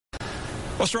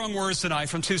Well, strong words tonight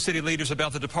from two city leaders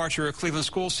about the departure of Cleveland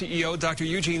School CEO Dr.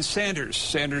 Eugene Sanders.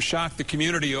 Sanders shocked the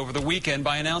community over the weekend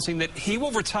by announcing that he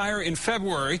will retire in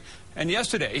February. And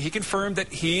yesterday, he confirmed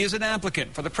that he is an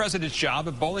applicant for the president's job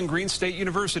at Bowling Green State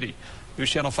University. News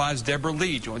Channel 5's Deb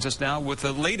Lee joins us now with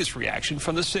the latest reaction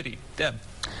from the city. Deb.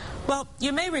 Well,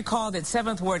 you may recall that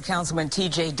 7th Ward Councilman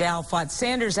T.J. Dow fought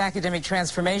Sanders' academic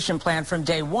transformation plan from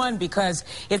day one because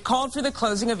it called for the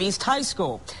closing of East High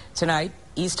School. Tonight,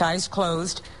 East High is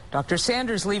closed, Dr.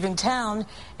 Sanders leaving town,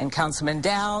 and Councilman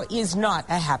Dow is not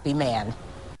a happy man.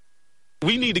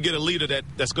 We need to get a leader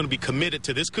that's going to be committed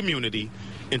to this community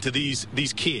and to these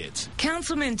kids.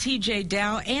 Councilman T.J.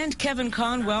 Dow and Kevin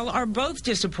Conwell are both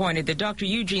disappointed that Dr.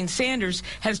 Eugene Sanders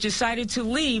has decided to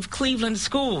leave Cleveland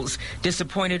schools.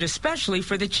 Disappointed especially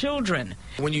for the children.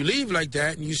 When you leave like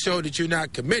that and you show that you're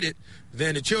not committed,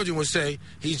 then the children will say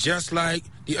he's just like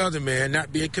the other man,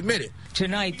 not being committed.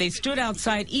 Tonight, they stood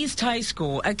outside East High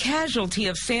School, a casualty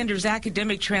of Sanders'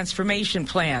 academic transformation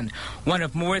plan. One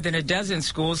of more than a dozen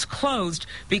schools closed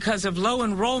because of low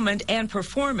enrollment and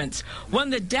performance, one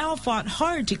that Dow fought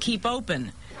hard to keep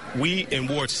open. We in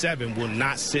Ward 7 will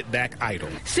not sit back idle.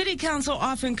 City Council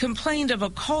often complained of a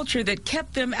culture that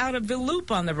kept them out of the loop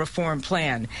on the reform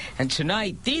plan. And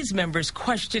tonight, these members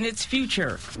question its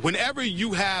future. Whenever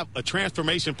you have a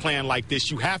transformation plan like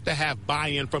this, you have to have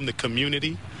buy-in from the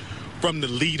community, from the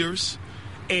leaders.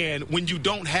 And when you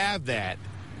don't have that,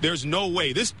 there's no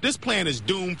way. This plan is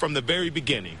doomed from the very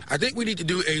beginning. I think we need to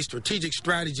do a strategic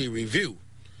strategy review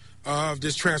of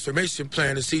this transformation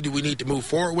plan to see, do we need to move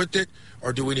forward with it,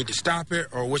 or do we need to stop it,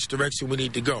 or which direction we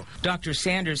need to go. Dr.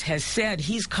 Sanders has said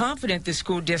he's confident the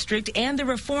school district and the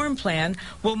reform plan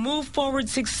will move forward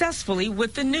successfully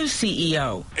with the new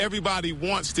CEO. Everybody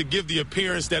wants to give the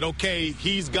appearance that, okay,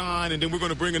 he's gone and then we're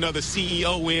going to bring another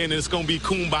CEO in and it's going to be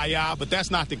kumbaya, but that's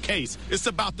not the case. It's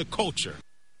about the culture.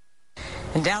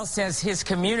 And Dow says his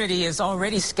community is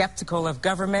already skeptical of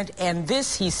government, and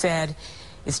this, he said,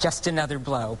 is just another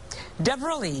blow. Deb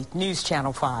Lee, News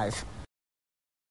Channel 5.